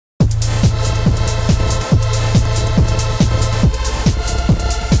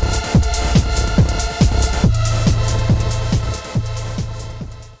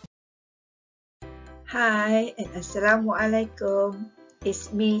Hi and Assalamualaikum.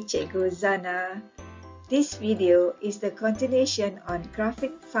 It's me, Cikgu Zana. This video is the continuation on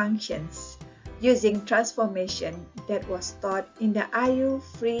graphing functions using transformation that was taught in the AYU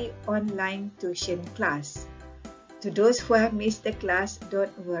Free Online Tuition class. To those who have missed the class,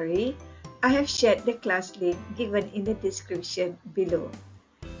 don't worry. I have shared the class link given in the description below.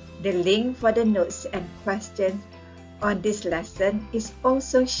 The link for the notes and questions on this lesson is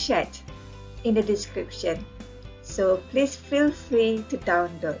also shared in the description, so please feel free to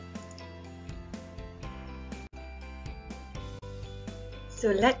download.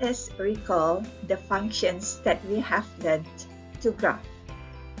 So let us recall the functions that we have learned to graph.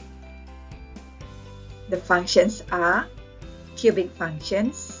 The functions are cubic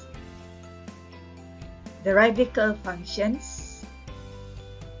functions, the radical functions,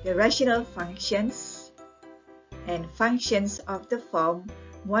 the rational functions, and functions of the form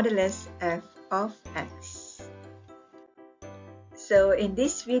modulus f of x. So in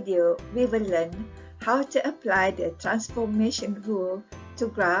this video, we will learn how to apply the transformation rule to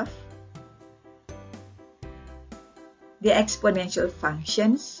graph the exponential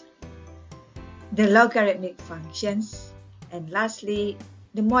functions, the logarithmic functions, and lastly,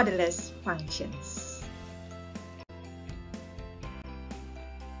 the modulus functions.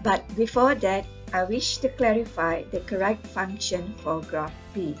 But before that, I wish to clarify the correct function for graph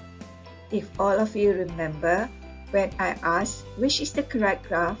B. If all of you remember, when I asked which is the correct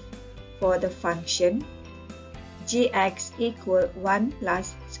graph for the function gx equal 1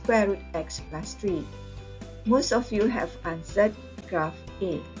 plus square root x plus 3, most of you have answered graph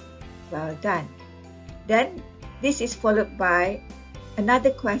A. Well done. Then this is followed by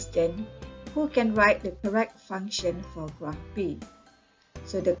another question: who can write the correct function for graph B?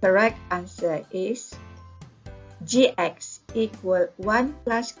 So the correct answer is gx equal 1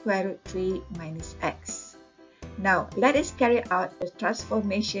 plus square root 3 minus x. Now let us carry out the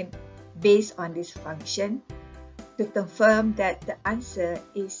transformation based on this function to confirm that the answer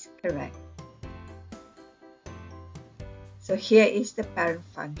is correct. So here is the parent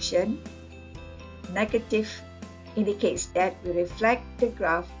function. Negative indicates that we reflect the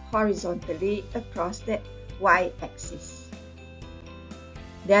graph horizontally across the y-axis.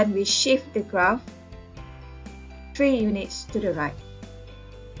 Then we shift the graph 3 units to the right.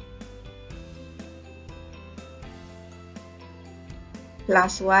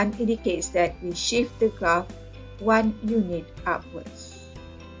 Plus 1 indicates that we shift the graph 1 unit upwards.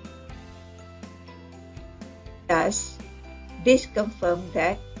 Thus, this confirms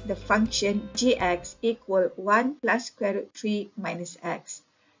that the function gx equal 1 plus square root 3 minus x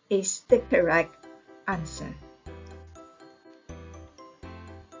is the correct answer.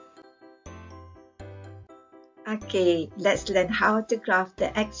 Okay, let's learn how to graph the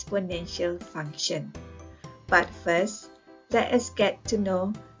exponential function. But first, let us get to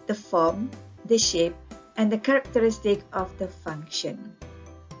know the form, the shape, and the characteristic of the function.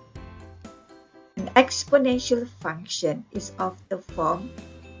 An exponential function is of the form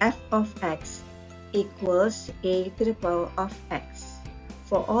f of x equals a to the power of x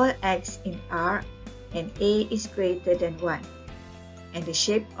for all x in R and a is greater than 1. And the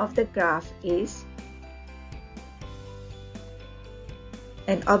shape of the graph is,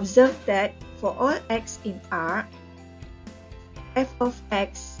 and observe that for all x in R, f of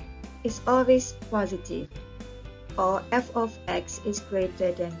x is always positive, or f of x is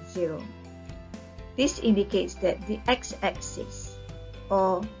greater than 0. This indicates that the x-axis,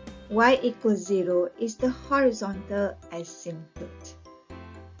 or y equals 0, is the horizontal asymptote.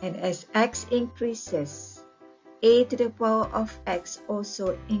 And as x increases, a to the power of x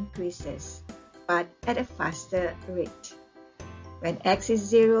also increases, but at a faster rate. When x is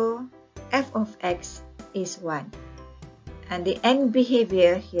 0, f of x is 1. And the end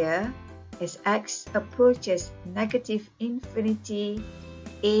behavior here, as x approaches negative infinity,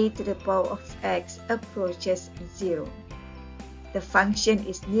 a to the power of x approaches 0. The function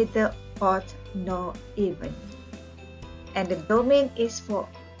is neither odd nor even. And the domain is for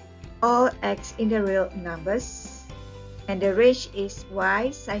all x in the real numbers. And the range is y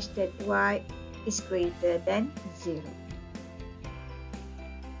such that y is greater than 0.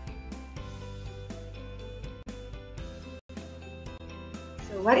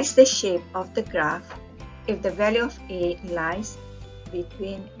 So what is the shape of the graph if the value of a lies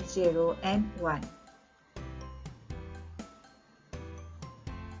between 0 and 1?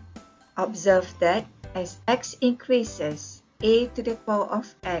 Observe that as x increases, a to the power of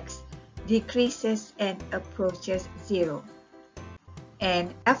x decreases and approaches 0.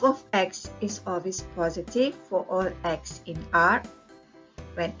 And f of x is always positive for all x in R.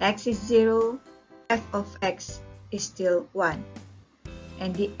 When x is 0, f of x is still 1.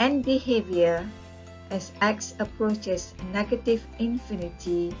 And the end behavior as x approaches negative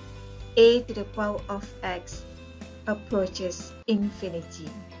infinity, a to the power of x approaches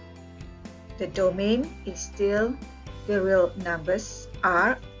infinity. The domain is still the real numbers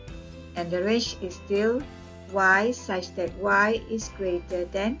r, and the range is still y such that y is greater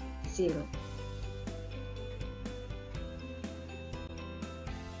than 0.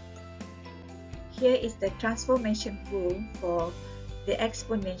 Here is the transformation rule for the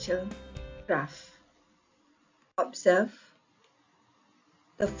exponential graph. Observe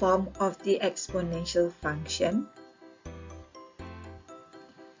the form of the exponential function.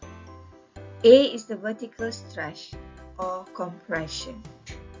 A is the vertical stretch or compression.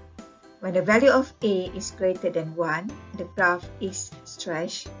 When the value of A is greater than 1, the graph is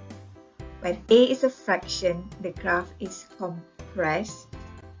stretched. When A is a fraction, the graph is compressed.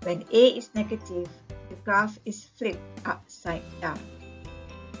 When A is negative, the graph is flipped upside down.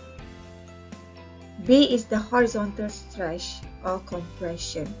 B is the horizontal stretch or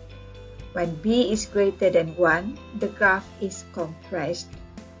compression. When B is greater than 1, the graph is compressed.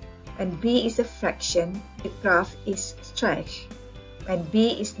 When B is a fraction, the graph is stretched. When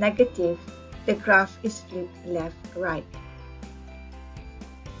B is negative, the graph is flipped left-right.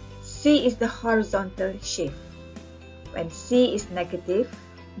 C is the horizontal shift. When C is negative,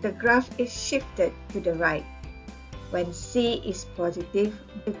 the graph is shifted to the right. When C is positive,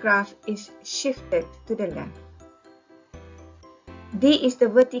 the graph is shifted to the left. D is the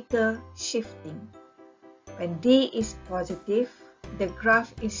vertical shifting. When D is positive, the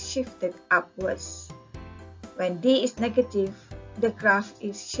graph is shifted upwards. When D is negative, the graph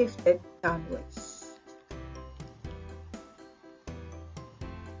is shifted downwards.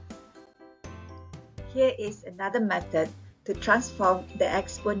 Here is another method to transform the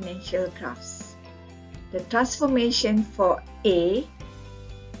exponential graphs. The transformation for A,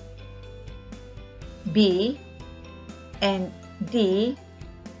 B, and D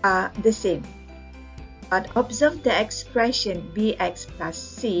are the same. But observe the expression bx plus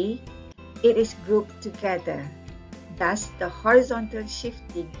c, it is grouped together. Thus, the horizontal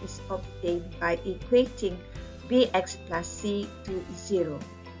shifting is obtained by equating bx plus c to 0.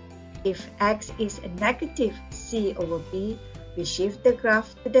 If x is a negative c over b, we shift the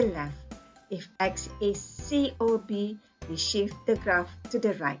graph to the left. If x is c over b, we shift the graph to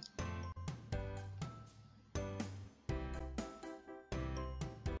the right.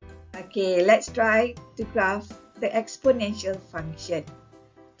 Okay, let's try to graph the exponential function.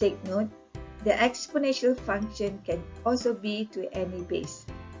 Take note, the exponential function can also be to any base,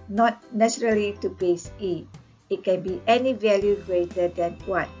 not necessarily to base e. It can be any value greater than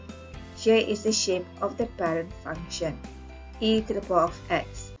 1. Here is the shape of the parent function, e to the power of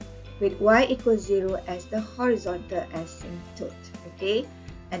x, with y equals 0 as the horizontal asymptote. Okay,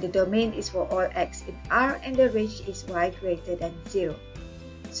 and the domain is for all x in R, and the range is y greater than 0.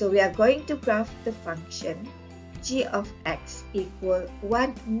 So we are going to graph the function g of x equal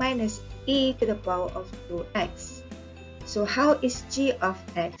 1 minus e to the power of 2x. So how is g of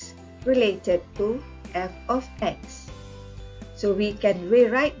x related to f of x? So we can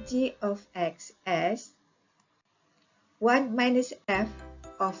rewrite g of x as 1 minus f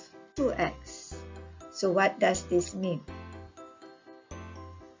of 2x. So what does this mean?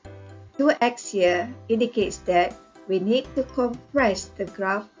 2x here indicates that we need to compress the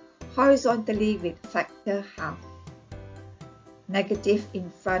graph horizontally with factor half. Negative in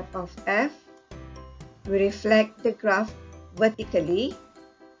front of f, we reflect the graph vertically.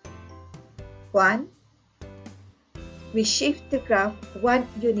 1, we shift the graph 1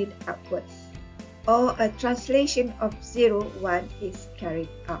 unit upwards, or a translation of 0, 1 is carried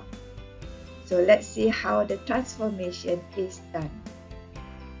out. So let's see how the transformation is done.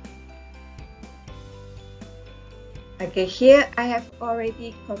 Okay, here I have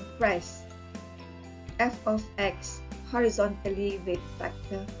already compressed f of x horizontally with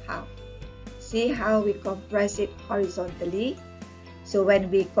factor half. See how we compress it horizontally? So when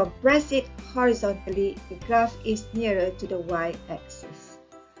we compress it horizontally, the graph is nearer to the y-axis.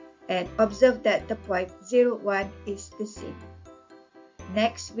 And observe that the point 0, 1 is the same.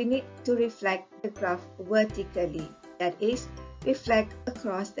 Next, we need to reflect the graph vertically, that is, reflect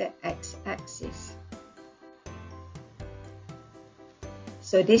across the x-axis.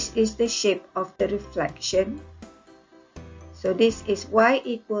 So this is the shape of the reflection. So this is y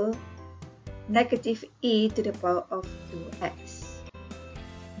equal negative e to the power of 2x.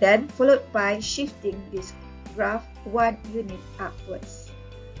 Then followed by shifting this graph 1 unit upwards.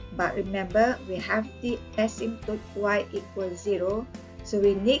 But remember, we have the asymptote y equals 0. So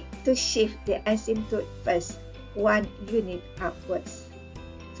we need to shift the asymptote first 1 unit upwards,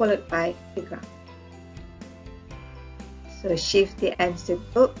 followed by the graph. So shift the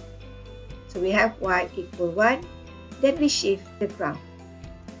asymptote. So we have y equal 1. Then we shift the graph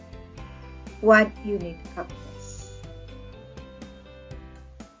 1 unit upwards.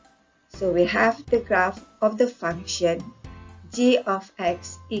 So we have the graph of the function g of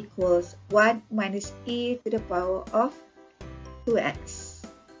x equals 1 minus e to the power of 2x.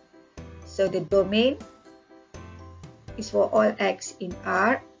 So the domain is for all x in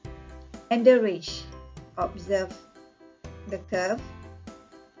R, and the range, observe the curve,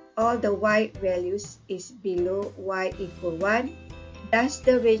 all the y values is below y equal 1, thus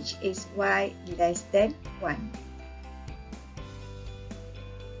the range is y less than 1.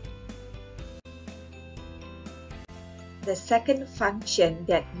 The second function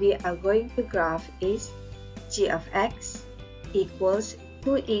that we are going to graph is g of x equals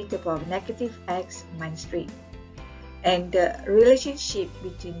 2e to the power of negative x minus 3. And the relationship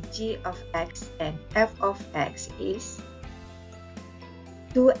between g of x and f of x is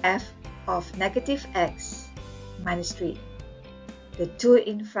 2f of negative x minus 3. The 2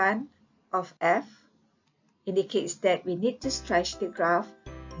 in front of f indicates that we need to stretch the graph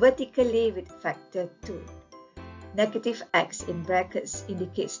vertically with factor 2. Negative x in brackets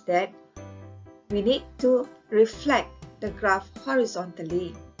indicates that we need to reflect the graph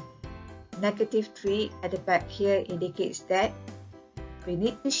horizontally. Negative 3 at the back here indicates that we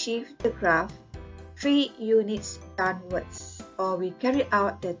need to shift the graph 3 units downwards, or we carry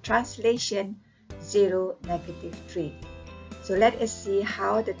out the translation 0, negative 3. So let us see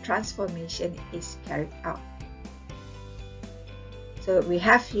how the transformation is carried out. So we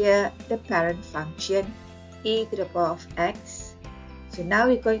have here the parent function e to the power of x. So now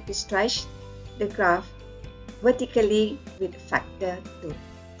we're going to stretch the graph vertically with factor 2.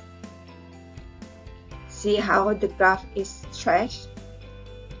 See how the graph is stretched?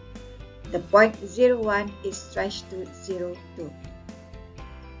 The point 0, 1 is stretched to 0, 2.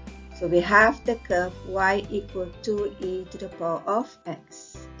 So we have the curve y equal 2e to the power of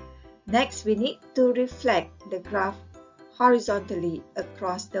x. Next, we need to reflect the graph horizontally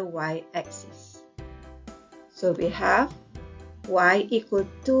across the y-axis. So we have y equal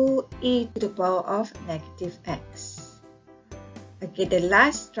 2e to the power of negative x. Okay, the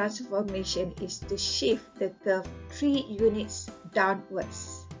last transformation is to shift the curve 3 units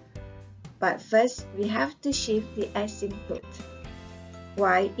downwards. But first, we have to shift the asymptote,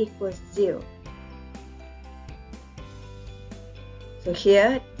 y equals 0. So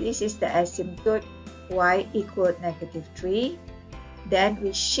here, this is the asymptote, y equal negative 3. Then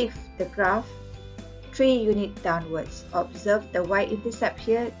we shift the graph 3 units downwards. Observe the y-intercept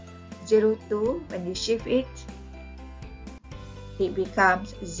here, 0, 2. When you shift it, it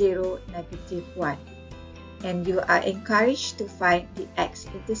becomes 0, negative 1. And you are encouraged to find the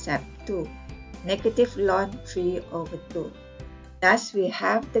x-intercept 2, negative ln 3 over 2. Thus, we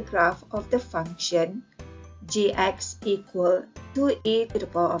have the graph of the function gx equal 2e to the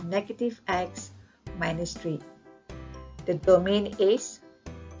power of negative x minus 3. The domain is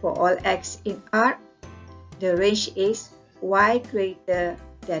for all x in R. The range is y greater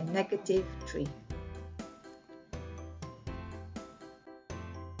than negative 3.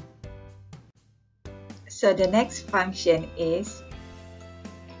 So the next function is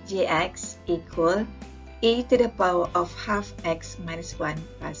gx equal e to the power of half x minus 1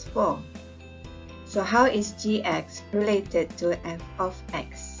 plus 4. So how is gx related to f of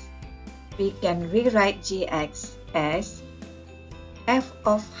x? We can rewrite gx as f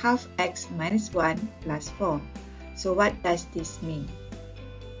of half x minus 1 plus 4. So what does this mean?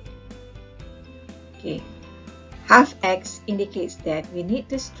 Okay, half x indicates that we need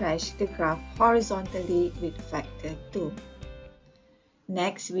to stretch the graph horizontally with factor 2.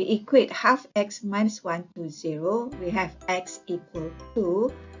 Next, we equate half x minus 1 to 0. We have x equal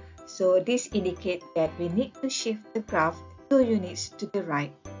 2. So this indicates that we need to shift the graph 2 units to the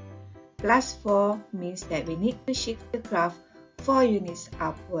right. Plus 4 means that we need to shift the graph 4 units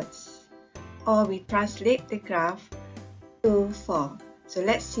upwards. Or we translate the graph to 4. So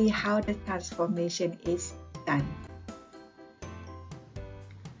let's see how the transformation is done.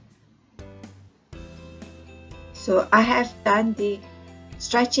 So I have done the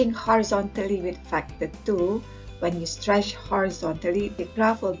stretching horizontally with factor 2. When you stretch horizontally, the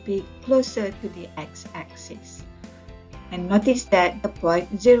graph will be closer to the x-axis. And notice that the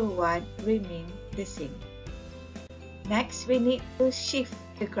point 0, 1 remain the same. Next, we need to shift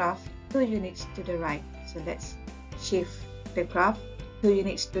the graph 2 units to the right. So let's shift the graph 2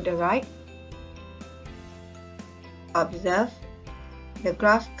 units to the right. Observe the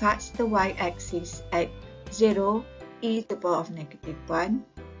graph cuts the y-axis at 0 e to the power of -1,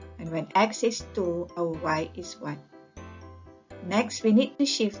 and when x is 2, our y is 1. Next, we need to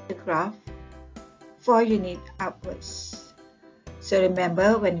shift the graph 4 units upwards. So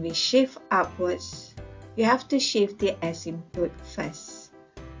remember, when we shift upwards, you have to shift the asymptote first.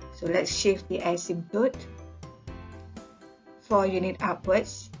 So let's shift the asymptote 4 units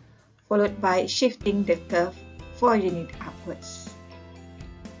upwards, followed by shifting the curve 4 units upwards.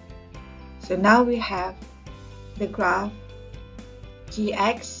 So now we have the graph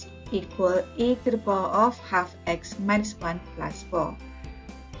gx equal e to the power of half x minus 1 plus 4.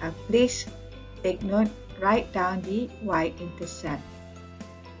 Please take note, write down the y-intercept.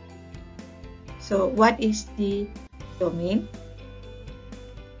 So what is the domain?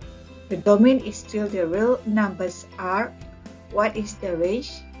 The domain is still the real numbers r. What is the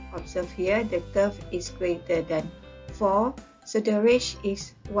range? Observe here, the curve is greater than 4, so the range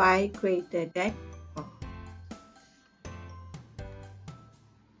is y greater than 4.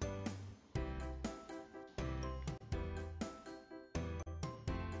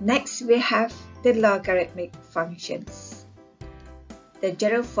 Next, we have the logarithmic functions. The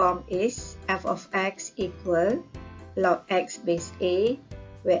general form is f of x equal log x base a,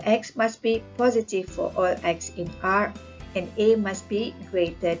 where x must be positive for all x in R and a must be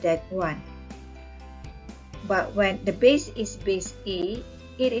greater than 1. But when the base is base e,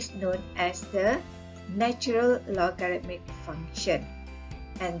 it is known as the natural logarithmic function,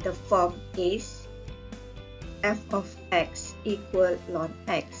 and the form is f of x equal ln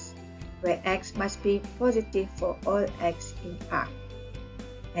x, where x must be positive for all x in R.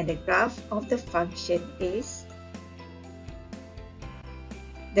 And the graph of the function is,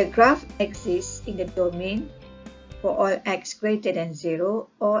 the graph exists in the domain for all x greater than 0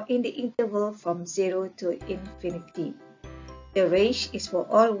 or in the interval from 0 to infinity. The range is for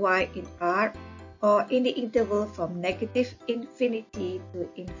all y in R or in the interval from -infinity to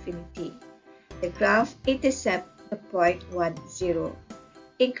infinity. The graph intercepts the point 1, 0,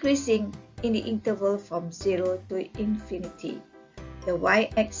 increasing in the interval from 0 to infinity. The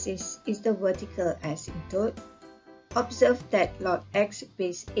y-axis is the vertical asymptote. Observe that log x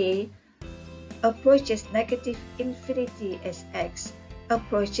base a approaches -infinity as x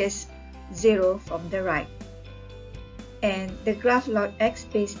approaches 0 from the right. And the graph log x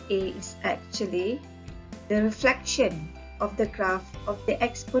base a is actually the reflection of the graph of the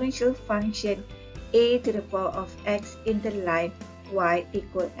exponential function a to the power of x in the line y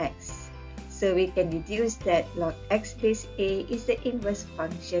equal x. So we can deduce that log x base a is the inverse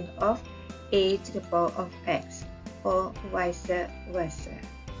function of a to the power of x, or vice versa.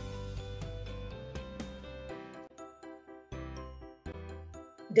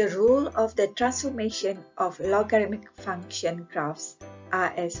 The rule of the transformation of logarithmic function graphs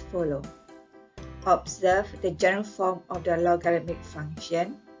are as follows. Observe the general form of the logarithmic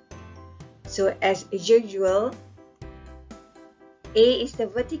function. So as usual, a is the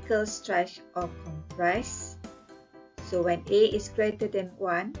vertical stretch or compress. So when a is greater than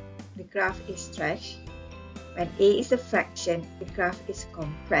 1, the graph is stretched. When a is a fraction, the graph is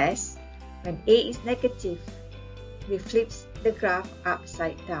compressed. When a is negative, we flip the graph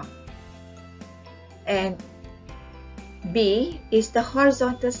upside down. And b is the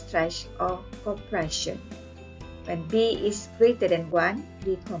horizontal stretch or compression. When b is greater than 1,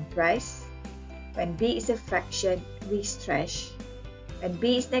 we compress. When b is a fraction, we stretch. When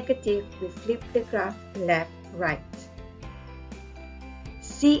b is negative, we flip the graph left, right.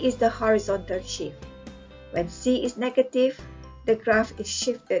 C is the horizontal shift. When C is negative, the graph is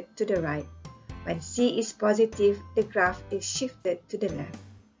shifted to the right. When C is positive, the graph is shifted to the left.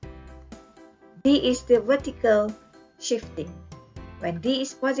 D is the vertical shifting. When D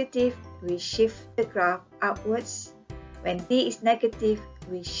is positive, we shift the graph upwards. When D is negative,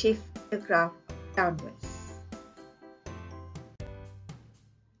 we shift the graph downwards.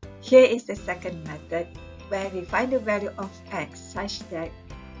 Here is the second method, where we find the value of x such that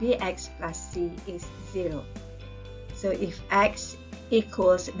bx plus c is 0. So if x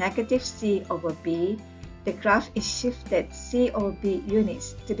equals -c over b, the graph is shifted c over b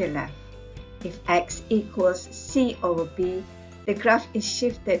units to the left. If x equals c over b, the graph is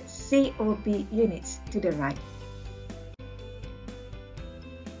shifted c over b units to the right.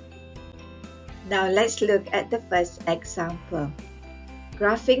 Now let's look at the first example.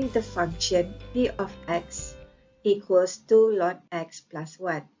 Graphing the function p of x equals 2 ln x plus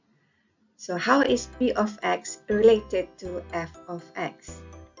 1. So how is p of x related to f of x?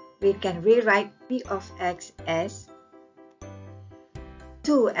 We can rewrite p of x as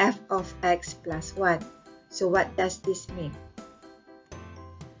 2f of x plus 1. So what does this mean?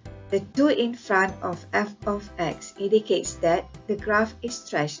 The 2 in front of f of x indicates that the graph is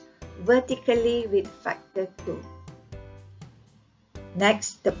stretched vertically with factor 2.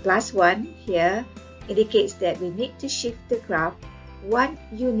 Next, the plus 1 here indicates that we need to shift the graph 1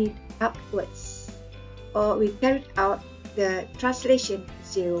 unit upwards, or we carried out the translation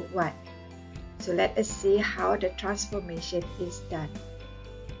 0, 1. So let us see how the transformation is done.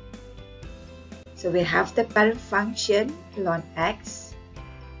 So we have the parent function ln x.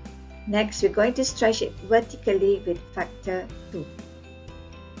 Next, we're going to stretch it vertically with factor 2.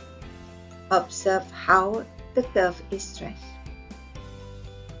 Observe how the curve is stretched.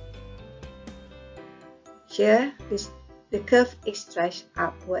 Here, the curve is stretched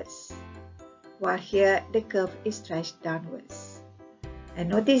upwards, while here the curve is stretched downwards. And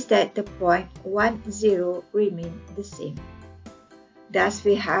notice that the point 1, 0 remain the same. Thus,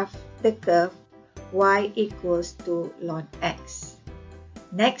 we have the curve y equals to ln x.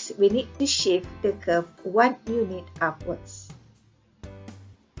 Next, we need to shift the curve 1 unit upwards.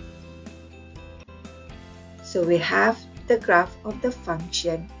 So we have the graph of the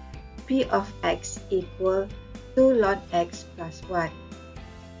function p of x equal to ln x plus 1.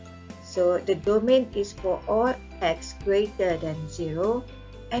 So the domain is for all x greater than 0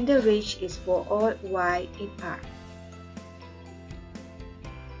 and the range is for all y in R.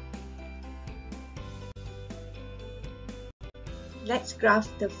 Let's graph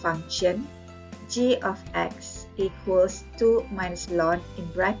the function g of x equals 2 minus ln in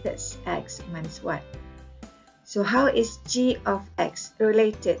brackets x minus 1. So how is g of x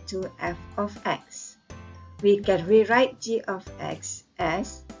related to f of x? We can rewrite g of x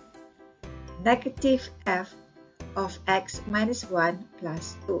as negative f of x minus 1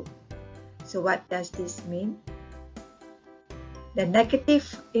 plus 2. So what does this mean? The negative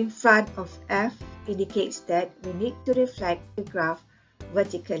in front of f indicates that we need to reflect the graph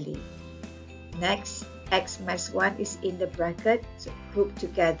vertically. Next, x minus 1 is in the bracket, so grouped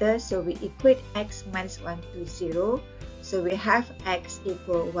together, so we equate x minus 1 to 0. So we have x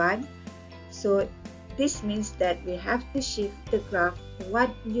equal 1. So this means that we have to shift the graph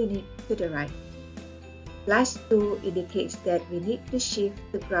 1 unit to the right. Plus 2 indicates that we need to shift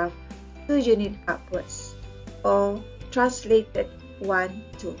the graph 2 unit upwards, or translated 1,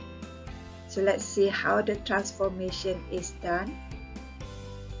 2. So let's see how the transformation is done.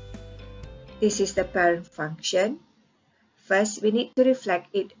 This is the parent function. First, we need to reflect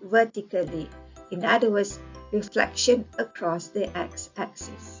it vertically. In other words, reflection across the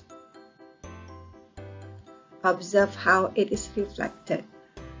x-axis. Observe how it is reflected.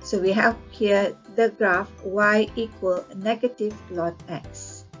 So we have here the graph y equal negative ln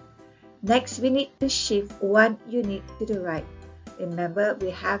x. Next, we need to shift 1 unit to the right. Remember, we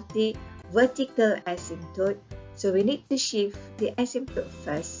have the vertical asymptote, so we need to shift the asymptote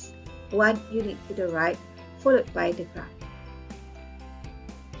first, 1 unit to the right, followed by the graph.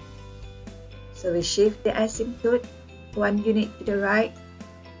 So we shift the asymptote 1 unit to the right,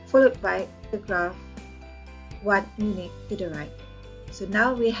 followed by the graph 1 unit to the right. So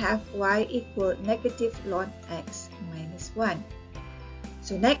now we have y equal negative ln x minus 1.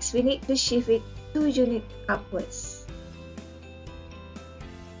 So next, we need to shift it 2 units upwards.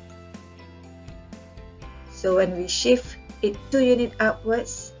 So when we shift it 2 units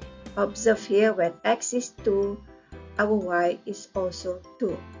upwards, observe here when x is 2, our y is also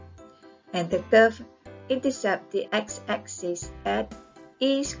 2. And the curve intercepts the x-axis at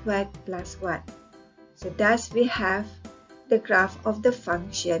e squared plus 1. So thus we have the graph of the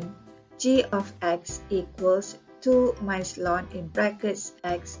function g of x equals 2 minus ln in brackets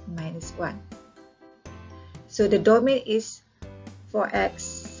x minus 1. So the domain is for x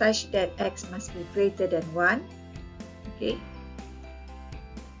such that x must be greater than 1. Okay.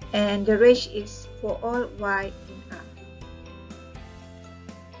 And the range is for all y in R.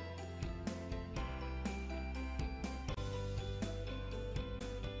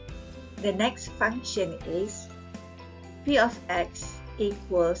 The next function is p of x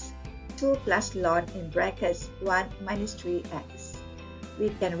equals 2 plus ln in brackets 1 minus 3x. We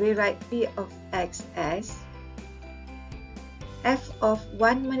can rewrite p of x as f of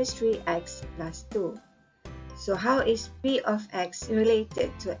 1 minus 3x plus 2. So how is p of x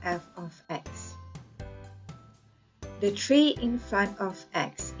related to f of x? The 3 in front of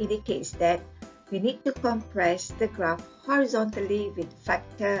x indicates that we need to compress the graph horizontally with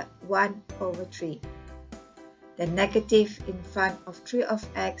factor 1 over 3. The negative in front of 3 of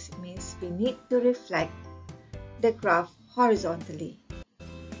x means we need to reflect the graph horizontally.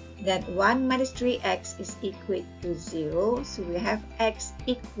 Then 1 minus 3x is equal to 0, so we have x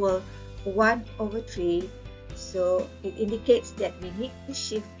equal 1 over 3. So it indicates that we need to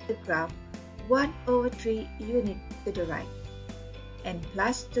shift the graph 1/3 unit to the right. And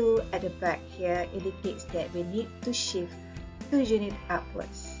 +2 at the back here indicates that we need to shift 2 units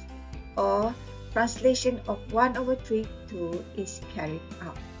upwards. Or translation of 1/3 2 is carried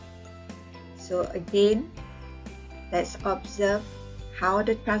out. So again, let's observe how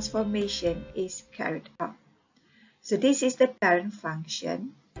the transformation is carried out. So this is the parent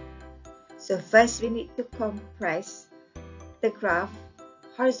function. So first we need to compress the graph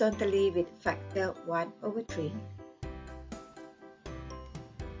horizontally with factor 1/3.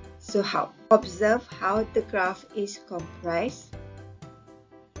 So observe how the graph is compressed.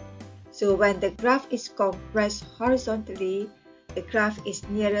 So when the graph is compressed horizontally, the graph is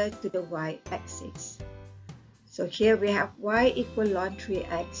nearer to the y-axis. So here we have y equal ln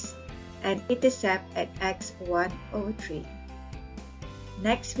 3x and intercept at x 1/3.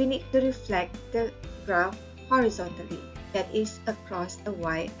 Next, we need to reflect the graph horizontally, that is across the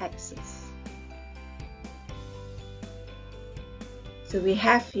y-axis. So we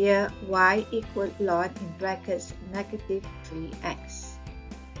have here y equal ln in brackets negative 3x.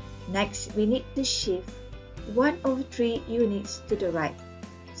 Next, we need to shift 1/3 units to the right.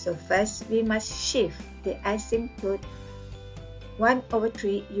 So first, we must shift the asymptote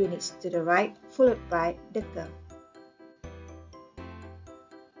 1/3 units to the right, followed by the curve.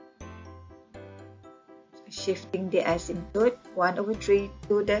 Shifting the asymptote 1/3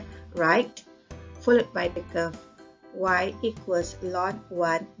 to the right, followed by the curve y equals ln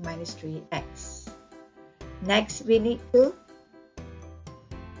 1 minus 3x. Next, we need to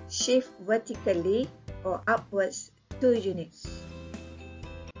shift vertically or upwards 2 units.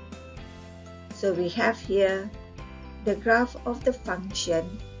 So we have here the graph of the function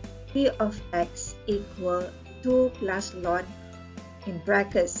p of x equal 2 plus ln in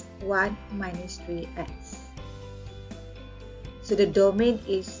brackets 1 minus 3x. So the domain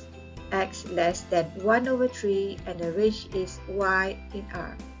is x less than 1/3 and the range is y in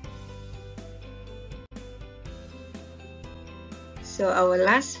R. So our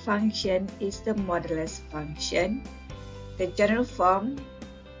last function is the modulus function. The general form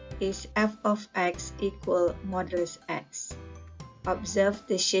is f of x equal modulus x. Observe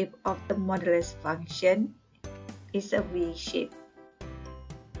the shape of the modulus function is a V shape.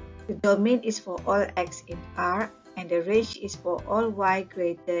 The domain is for all x in R and the range is for all y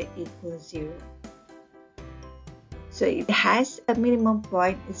greater equal 0. So it has a minimum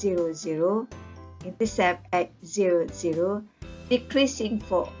point 0, 0, intercept at 0, 0, decreasing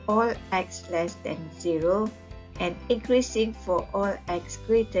for all x less than 0, and increasing for all x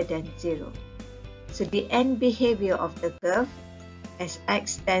greater than 0. So the end behavior of the curve, as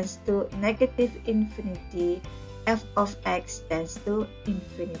x tends to negative infinity, f of x tends to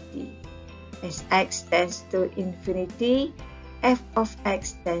infinity. As x tends to infinity, f of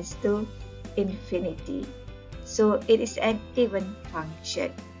x tends to infinity. So it is an even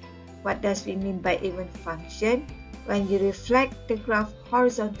function. What does we mean by even function? When you reflect the graph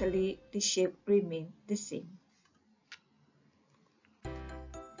horizontally, the shape remains the same.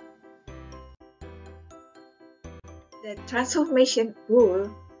 The transformation rule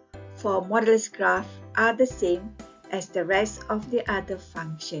for modulus graph are the same as the rest of the other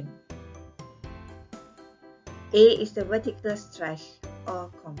function. A is the vertical stretch or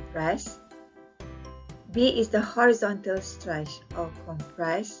compress. B is the horizontal stretch or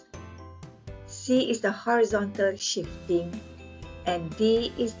compress. C is the horizontal shifting. And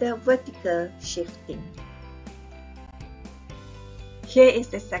D is the vertical shifting. Here is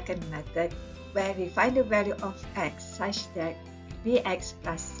the second method where we find the value of x such that bx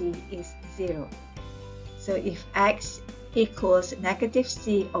plus c is 0. So if x equals negative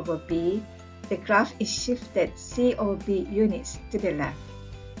c over b, the graph is shifted c over b units to the left.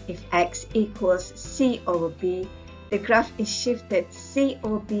 If x equals c over b, the graph is shifted c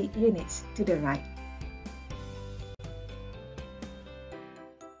over b units to the right.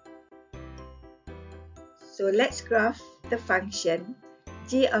 So let's graph the function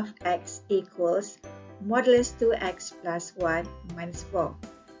g of x equals modulus 2x plus 1 minus 4.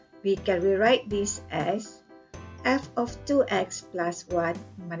 We can rewrite this as f of 2x plus 1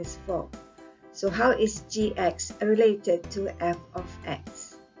 minus 4. So how is gx related to f of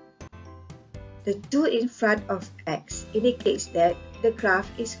x? The 2 in front of x indicates that the graph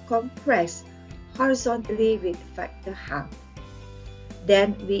is compressed horizontally with factor half.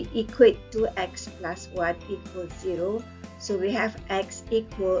 Then we equate 2x plus 1 equals 0. So we have x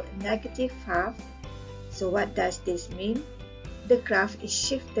equal negative half. So what does this mean? The graph is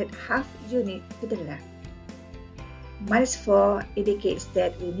shifted half unit to the left. Minus 4 indicates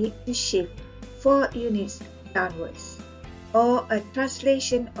that we need to shift 4 units downwards, or a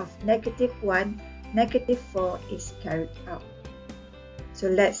translation of -1, -4 is carried out. So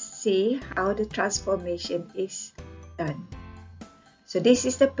let's see how the transformation is done. So this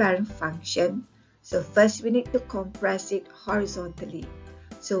is the parent function. So first we need to compress it horizontally.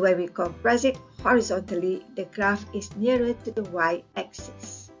 So when we compress it horizontally, the graph is nearer to the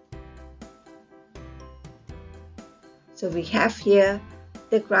y-axis. So we have here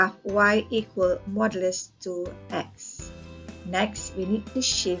the graph y equal modulus 2x. Next, we need to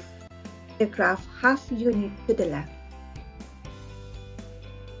shift the graph half unit to the left.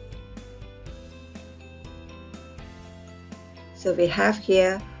 So we have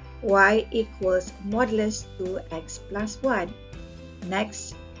here y equals modulus 2x plus 1.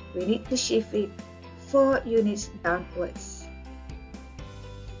 Next, we need to shift it 4 units downwards.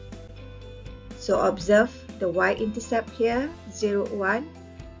 So observe the y-intercept here, 0, 1.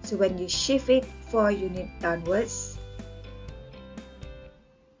 So when you shift it 4 units downwards,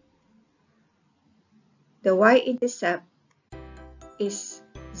 the y-intercept is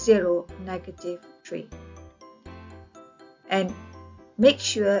 0, -3. And make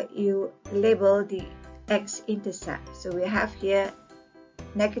sure you label the x-intercept. So we have here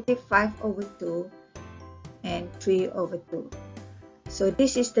 -5/2 and 3/2. So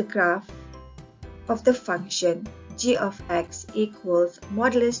this is the graph of the function g of x equals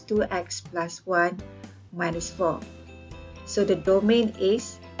modulus 2x plus 1 minus 4. So the domain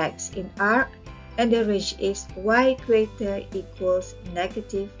is x in R and the range is y greater equals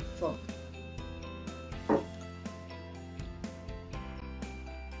 -4.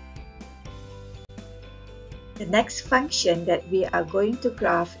 The next function that we are going to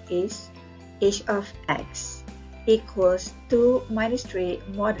graph is h of x equals 2 minus 3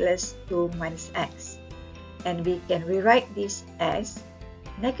 modulus 2 minus x. And we can rewrite this as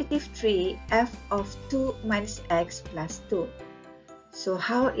 -3 f of 2 minus x plus 2. So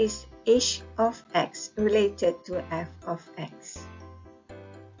how is h of x related to f of x?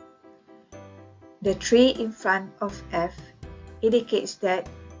 The 3 in front of f indicates that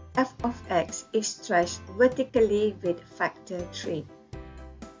f of x is stretched vertically with factor 3.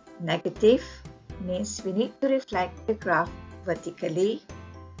 Negative means we need to reflect the graph vertically.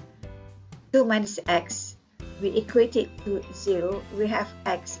 2 minus x, we equate it to 0. We have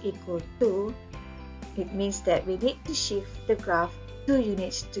x equal 2. It means that we need to shift the graph 2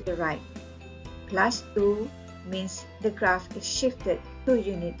 units to the right. Plus 2 means the graph is shifted 2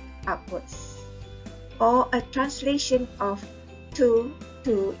 units upwards. Or a translation of 2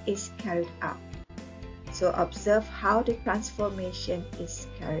 is carried out. So observe how the transformation is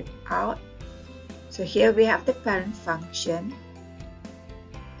carried out. So here we have the parent function.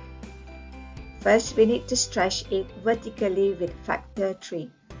 First, we need to stretch it vertically with factor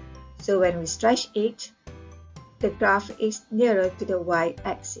 3. So when we stretch it, the graph is nearer to the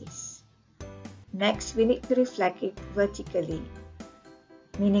y-axis. Next, we need to reflect it vertically,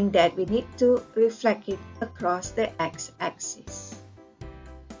 meaning that we need to reflect it across the x-axis.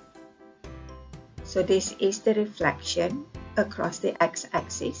 So this is the reflection across the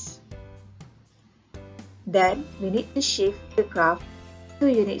x-axis. Then we need to shift the graph 2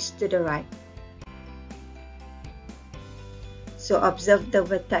 units to the right. So observe the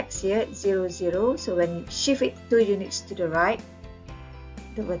vertex here, 0, 0. So when you shift it 2 units to the right,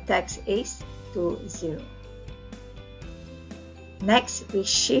 the vertex is 2, 0. Next, we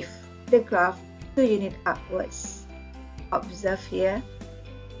shift the graph 2 units upwards. Observe here,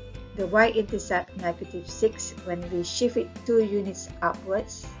 the y-intercept -6 when we shift it 2 units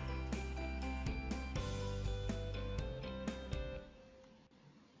upwards.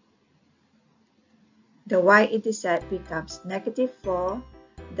 The y-intercept becomes -4,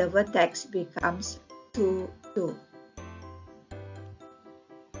 the vertex becomes 2, 2.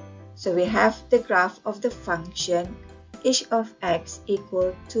 So we have the graph of the function h of x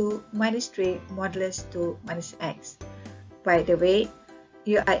equal 2 minus 3 modulus 2 minus x. By the way,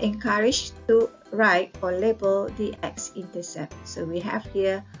 you are encouraged to write or label the x-intercept. So we have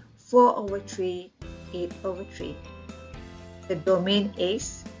here 4/3, 8/3. The domain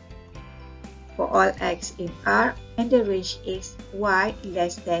is for all x in R and the range is y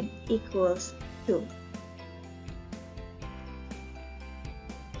less than equals 2.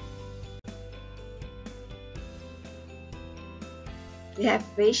 We have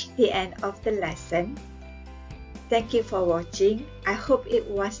reached the end of the lesson. Thank you for watching. I hope it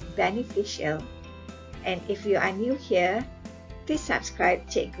was beneficial. And if you are new here, please subscribe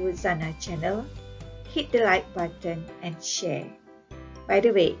Cikgu Zana channel, hit the like button and share. By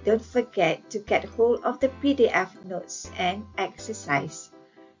the way, don't forget to get hold of the PDF notes and exercise.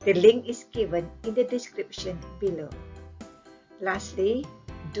 The link is given in the description below. Lastly,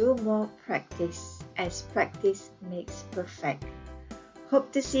 do more practice, as practice makes perfect.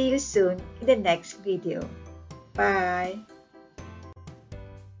 Hope to see you soon in the next video. Bye!